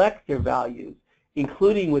reflect their values,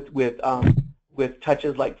 including with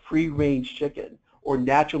touches like free-range chicken or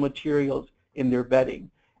natural materials in their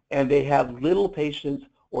bedding. And they have little patience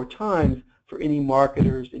or time for any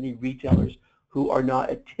marketers, any retailers who are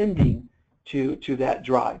not attending to that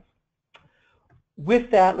drive.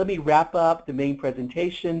 With that, let me wrap up the main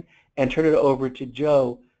presentation and turn it over to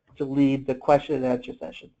Joe to lead the question and answer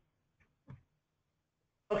session.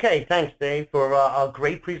 Okay, thanks, Dave, for a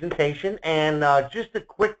great presentation. And just a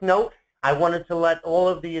quick note, I wanted to let all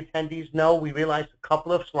of the attendees know we realized a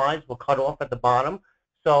couple of slides were cut off at the bottom.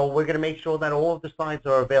 So we're going to make sure that all of the slides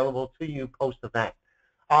are available to you post-event.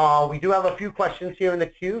 We do have a few questions here in the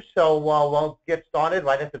queue, so we'll get started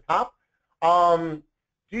right at the top.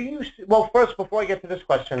 Well, first, before I get to this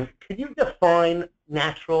question, could you define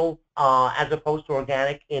natural as opposed to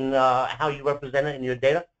organic in how you represent it in your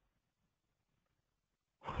data?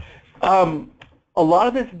 A lot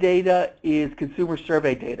of this data is consumer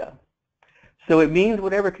survey data. So it means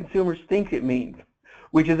whatever consumers think it means,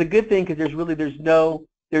 which is a good thing because there's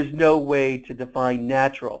no way to define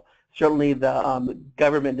natural. Certainly the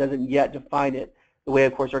government doesn't yet define it the way,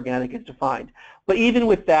 of course, organic is defined. But even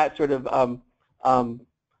with that sort of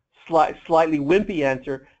slightly wimpy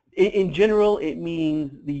answer, in general it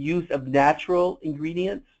means the use of natural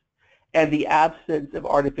ingredients and the absence of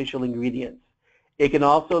artificial ingredients. It can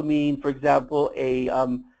also mean, for example,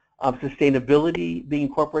 sustainability being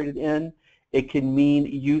incorporated in. It can mean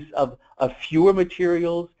use of fewer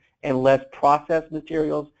materials and less processed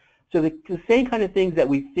materials. So the same kind of things that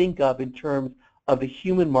we think of in terms of the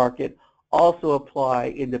human market also apply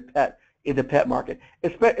in the pet market,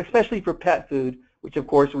 especially for pet food, which of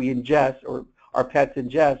course we ingest or our pets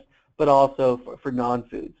ingest, but also for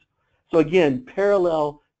non-foods. So again,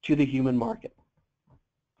 parallel to the human market.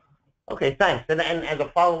 Okay, thanks. And as a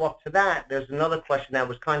follow-up to that, there's another question that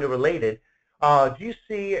was kind of related. Do you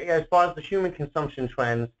see, as far as the human consumption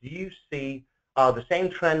trends, do you see the same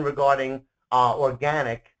trend regarding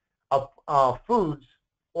organic foods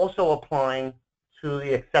also applying to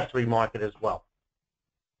the accessory market as well?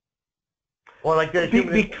 Or like the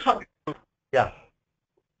human... Yeah.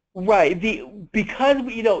 Right. Because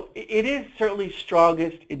it is certainly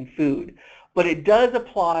strongest in food, but it does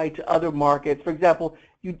apply to other markets. For example,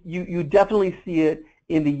 you definitely see it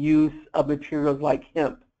in the use of materials like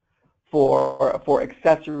hemp for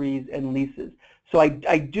accessories and leases. So I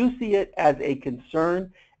do see it as a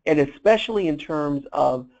concern, and especially in terms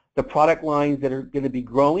of the product lines that are going to be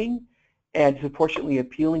growing and disproportionately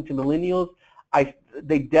appealing to millennials.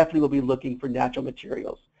 They definitely will be looking for natural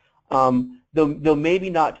materials. Though maybe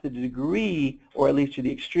not to the degree, or at least to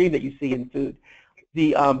the extreme that you see in food.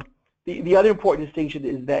 The other important distinction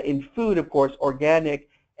is that in food, of course, organic,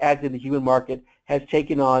 as in the human market, has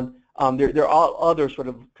taken on, there are other sort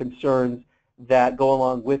of concerns that go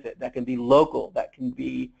along with it, that can be local, that can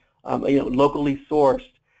be locally sourced.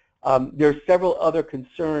 There are several other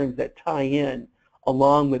concerns that tie in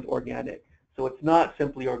along with organic. So it's not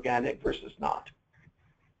simply organic versus not.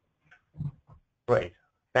 Great,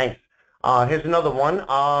 thanks. Here's another one.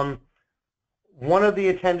 One of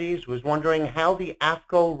the attendees was wondering how the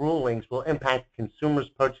AFCO rulings will impact consumers'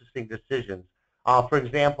 purchasing decisions. For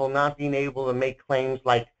example, not being able to make claims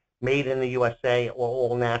like made in the USA or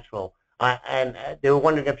all natural. And they were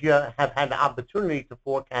wondering if you have had the opportunity to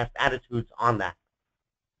forecast attitudes on that.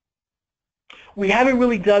 We haven't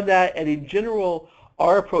really done that, and in general,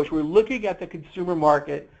 our approach, we're looking at the consumer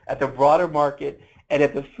market, at the broader market, and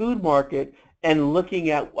at the food market, and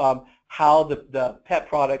looking at how the pet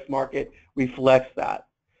products market reflects that.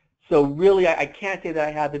 So really, I can't say that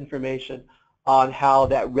I have information on how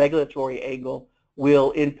that regulatory angle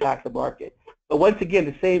will impact the market. But once again,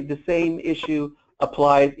 the same issue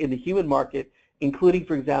applies in the human market, including,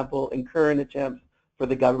 for example, in current attempts for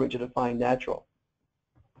the government to define natural.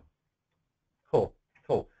 Cool,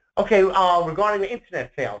 cool. Okay, regarding the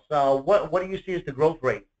internet sales, what do you see as the growth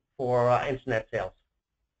rate for internet sales?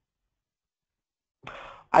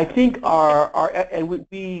 I think and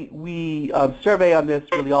we survey on this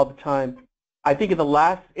really all the time. I think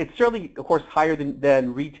it's certainly, of course, higher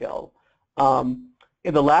than retail.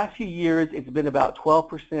 In the last few years, it's been about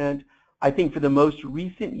 12%. I think for the most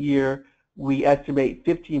recent year, we estimate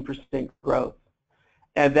 15% growth.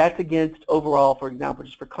 And that's against overall, for example,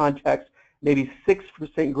 just for context, maybe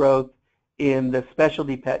 6% growth in the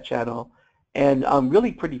specialty pet channel, and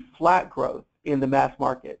really pretty flat growth in the mass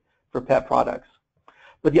market for pet products.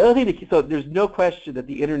 But the other thing, so there's no question that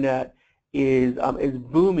the internet is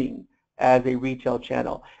booming as a retail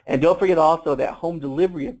channel. And don't forget also that home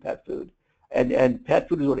delivery of pet food, and pet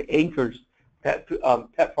food is what anchors pet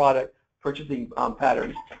product purchasing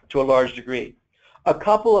patterns to a large degree. A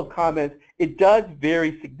couple of comments, it does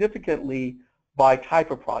vary significantly by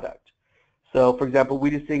type of product. So for example,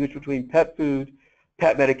 we distinguish between pet food,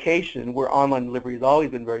 pet medication, where online delivery has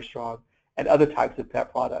always been very strong, and other types of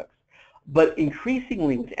pet products. But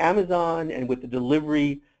increasingly with Amazon and with the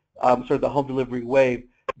delivery, sort of the home delivery wave,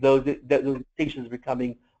 those distinctions are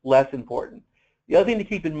becoming less important. The other thing to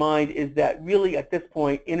keep in mind is that really at this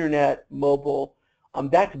point, internet, mobile,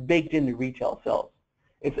 that's baked into retail sales.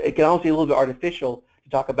 It can also be a little bit artificial to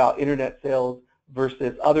talk about internet sales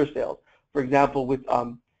versus other sales. For example, with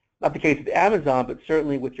not the case with Amazon, but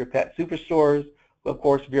certainly with your pet superstores, of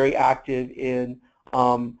course, very active in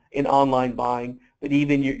online buying. But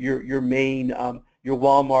even your main, your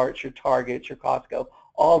Walmarts, your Targets, your Costco,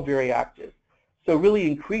 all very active. So really,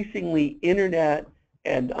 increasingly, internet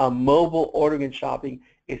and mobile ordering and shopping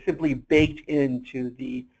is simply baked into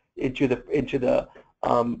the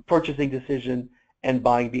purchasing decision and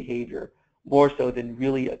buying behavior, more so than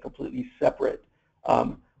really a completely separate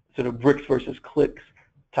sort of bricks versus clicks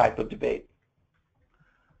type of debate.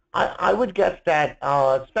 I would guess that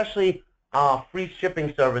especially free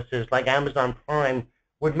shipping services like Amazon Prime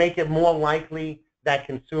would make it more likely that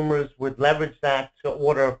consumers would leverage that to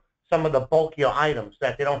order some of the bulkier items,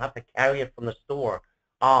 that they don't have to carry it from the store.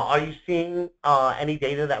 Are you seeing any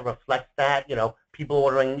data that reflects that? People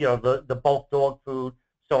ordering, the bulk dog food,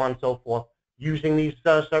 so on and so forth, using these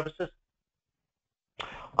services?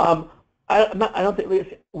 I don't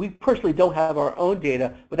think we personally don't have our own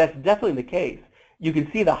data, but that's definitely the case. You can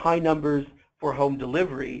see the high numbers for home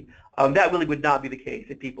delivery. That really would not be the case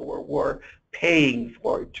if people were paying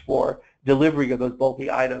for delivery of those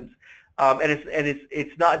bulky items.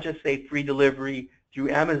 It's not just say free delivery through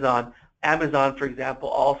Amazon. Amazon, for example,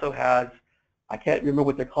 also has, I can't remember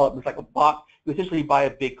what they call it, but it's like a box. You essentially buy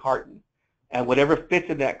a big carton, and whatever fits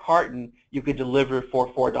in that carton, you can deliver for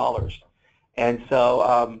 $4. And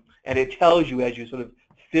so, and it tells you as you sort of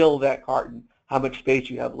fill that carton how much space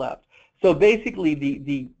you have left. So basically,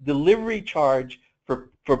 the delivery charge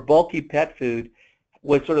for bulky pet food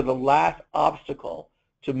was sort of the last obstacle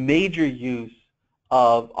to major use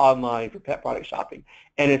of online for pet product shopping.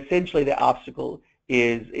 And essentially, the obstacle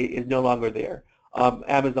is no longer there.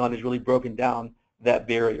 Amazon has really broken down that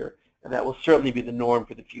barrier, and that will certainly be the norm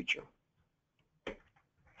for the future.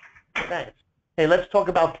 Thanks. Hey, let's talk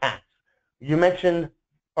about cats. You mentioned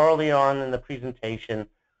early on in the presentation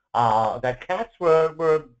that cats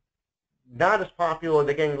were not as popular,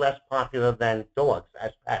 they're getting less popular than dogs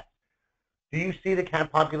as pets. Do you see the cat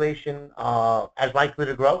population as likely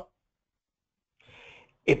to grow?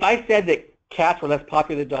 If I said that cats were less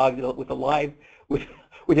popular than dogs with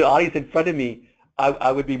the audience in front of me,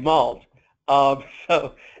 I would be mauled.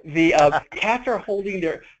 So the cats are holding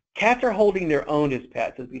their own as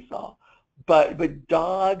pets, as we saw, but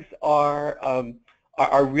dogs are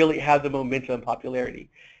really have the momentum and popularity.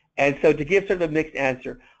 And so to give sort of a mixed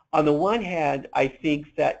answer, on the one hand, I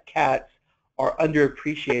think that cats are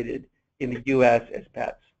underappreciated in the U.S. as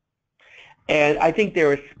pets. And I think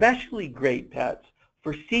they're especially great pets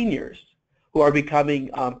for seniors who are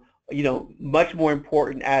becoming, much more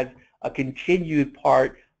important as a continued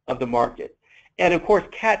part of the market. And of course,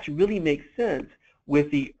 cats really make sense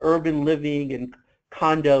with the urban living and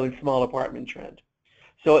condo and small apartment trend.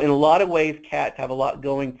 So in a lot of ways, cats have a lot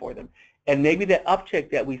going for them. And maybe the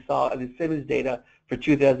uptick that we saw in the Simmons data for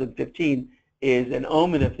 2015 is an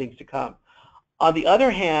omen of things to come. On the other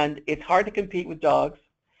hand, it's hard to compete with dogs,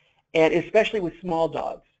 and especially with small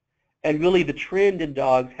dogs. And really the trend in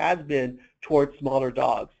dogs has been towards smaller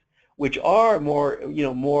dogs, which are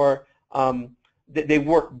they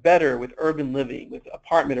work better with urban living, with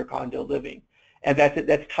apartment or condo living. And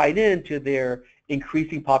that's tied into their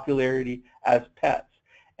increasing popularity as pets.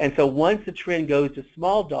 And so once the trend goes to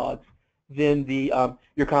small dogs, then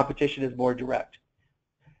your competition is more direct.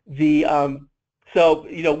 So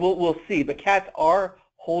we'll see. But cats are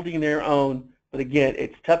holding their own, but again,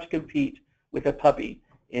 it's tough to compete with a puppy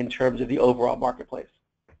in terms of the overall marketplace.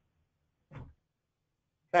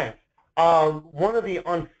 Thanks. One of the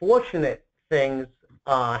unfortunate things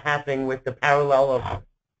happening with the parallel of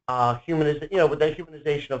with the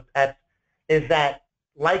humanization of pets is that,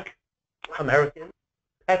 like Americans,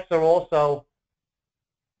 pets are also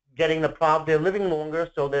getting the problem. They're living longer,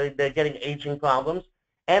 so they're getting aging problems,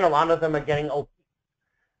 and a lot of them are getting obese.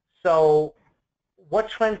 So, what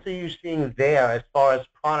trends are you seeing there as far as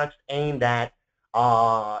products aimed at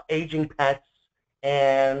aging pets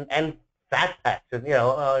and fat pets and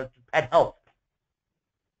pet health?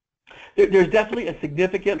 There's definitely a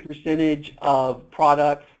significant percentage of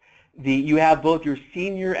products. You have both your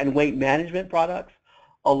senior and weight management products.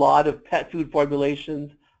 A lot of pet food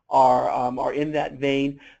formulations are in that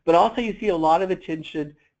vein, but also you see a lot of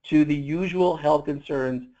attention to the usual health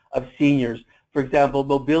concerns of seniors. For example,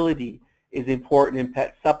 mobility is important in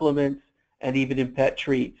pet supplements and even in pet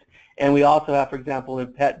treats. And we also have, for example,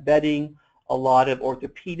 in pet bedding, a lot of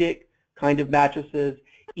orthopedic kind of mattresses,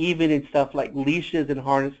 even in stuff like leashes and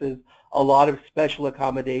harnesses, a lot of special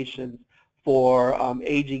accommodations for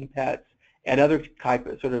aging pets and other type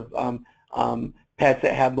of sort of pets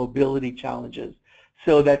that have mobility challenges.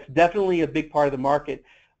 So that's definitely a big part of the market.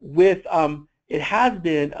 It has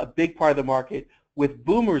been a big part of the market with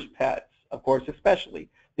boomers' pets, of course, especially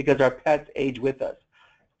because our pets age with us.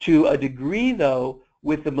 To a degree, though,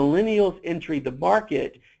 with the millennials entering the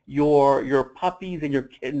market, your puppies and your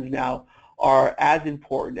kittens now are as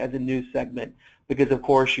important as a new segment because, of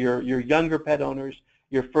course, your younger pet owners,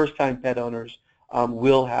 your first-time pet owners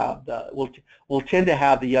will tend to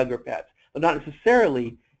have the younger pets, but not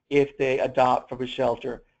necessarily if they adopt from a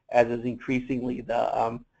shelter, as is increasingly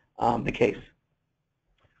the case.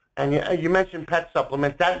 And you mentioned pet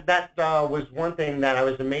supplements. That was one thing that I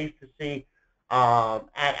was amazed to see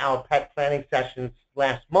at our pet planning sessions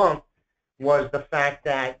last month, was the fact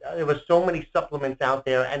that there were so many supplements out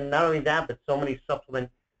there, and not only that, but so many supplement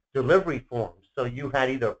delivery forms. So you had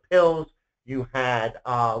either pills, you had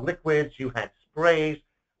liquids, you had sprays,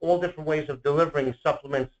 all different ways of delivering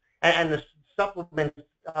supplements. And the supplements,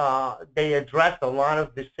 they address a lot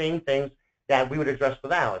of the same things that we would address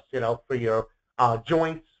with ours, for your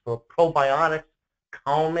joints, for probiotics,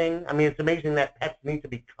 calming. I mean, it's amazing that pets need to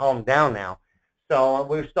be calmed down now. So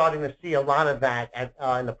we're starting to see a lot of that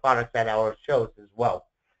in the products at our shows as well.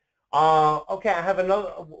 Okay, I have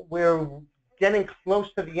another. We're getting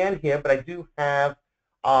close to the end here, but I do have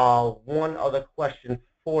one other question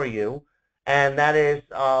for you, and that is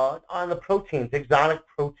on the proteins, exotic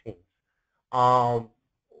proteins. Um,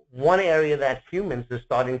 One area that humans are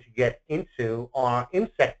starting to get into are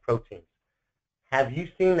insect proteins. Have you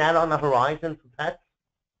seen that on the horizon for pets?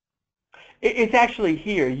 It's actually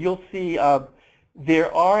here. You'll see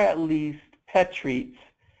there are at least pet treats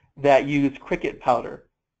that use cricket powder,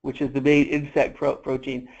 which is the main insect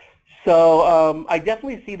protein. So I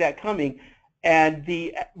definitely see that coming. And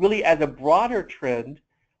the really as a broader trend,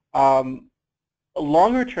 um, a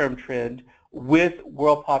longer term trend with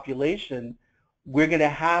world population, we're going to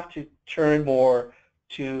have to turn more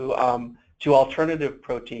to alternative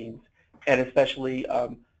proteins, and especially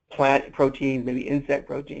plant proteins, maybe insect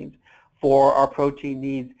proteins, for our protein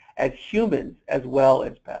needs as humans as well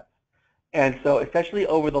as pets. And so especially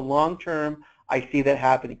over the long term, I see that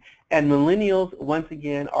happening. And millennials, once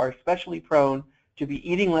again, are especially prone to be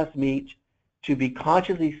eating less meat, to be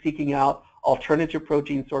consciously seeking out alternative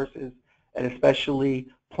protein sources, and especially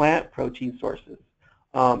plant protein sources,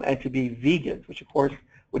 and to be vegans, which of course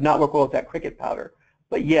would not work well with that cricket powder.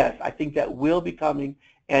 But yes, I think that will be coming,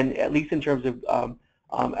 and at least in terms of,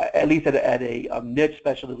 at least at a niche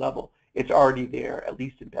specialty level, it's already there, at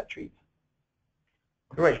least in pet treats.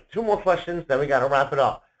 Great. Two more questions, then we got to wrap it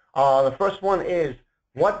up. The first one is,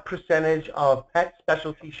 what percentage of pet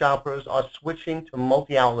specialty shoppers are switching to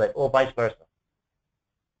multi-outlet or vice versa?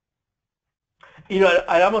 You know,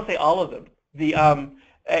 I'd almost say all of them.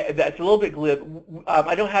 That's a little bit glib.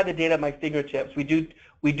 I don't have the data at my fingertips. We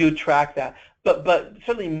do track that, but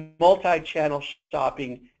certainly multi-channel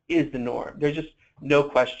shopping is the norm. There's just no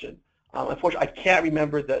question. Unfortunately, I can't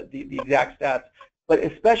remember the exact stats, but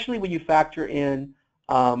especially when you factor in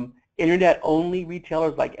internet-only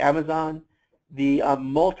retailers like Amazon, the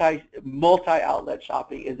multi-outlet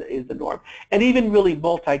shopping is the norm, and even really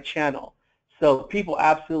multi-channel. So people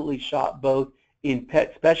absolutely shop both in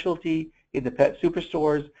pet specialty, in the pet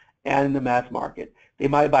superstores, and in the mass market. They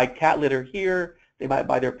might buy cat litter here. They might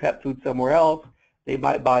buy their pet food somewhere else. They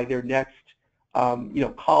might buy their next,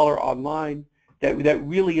 collar online. That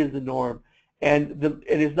really is the norm. And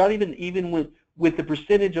it's not even with the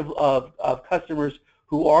percentage of customers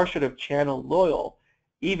who are sort of channel loyal.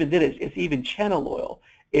 Even then, it's even channel loyal.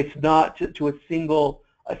 It's not to a single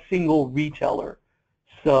retailer.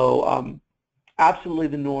 So absolutely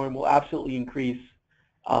the norm will absolutely increase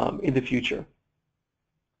in the future.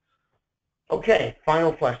 Okay,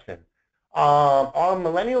 final question. Are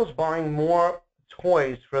millennials buying more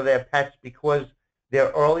toys for their pets because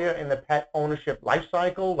they're earlier in the pet ownership life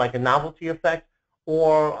cycle, like a novelty effect,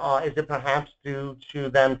 or is it perhaps due to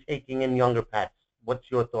them taking in younger pets? What's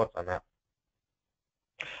your thoughts on that?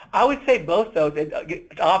 I would say both those. And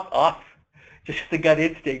off, just the gut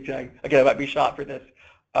instinct. Again, I might be shot for this.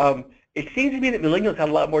 It seems to me that millennials had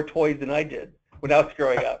a lot more toys than I did when I was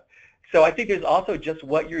growing up. So I think there's also just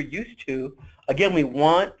what you're used to. Again, we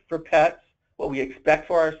want for pets what we expect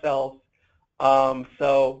for ourselves.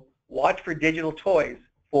 So watch for digital toys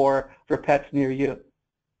for pets near you.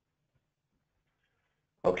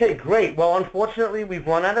 Okay, great. Well, unfortunately, we've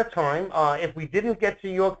run out of time. If we didn't get to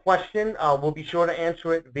your question, we'll be sure to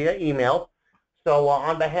answer it via email. So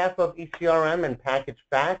on behalf of ECRM and Package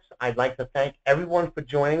Facts, I'd like to thank everyone for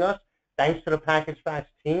joining us. Thanks to the Package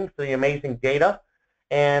Facts team for the amazing data.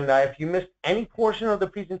 And if you missed any portion of the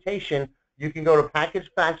presentation, you can go to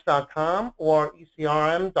packagefacts.com or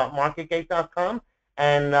ecrm.marketgate.com,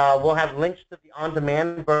 and we'll have links to the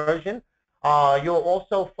on-demand version. You'll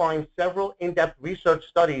also find several in-depth research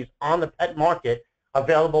studies on the pet market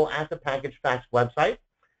available at the Package Facts website.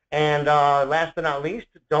 And last but not least,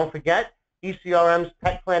 don't forget, ECRM's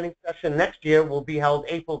pet planning session next year will be held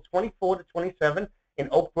April 24 to 27 in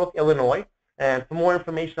Oak Brook, Illinois. And for more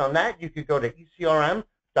information on that, you could go to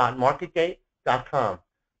ecrm.marketgate.com.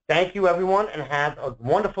 Thank you, everyone, and have a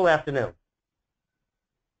wonderful afternoon.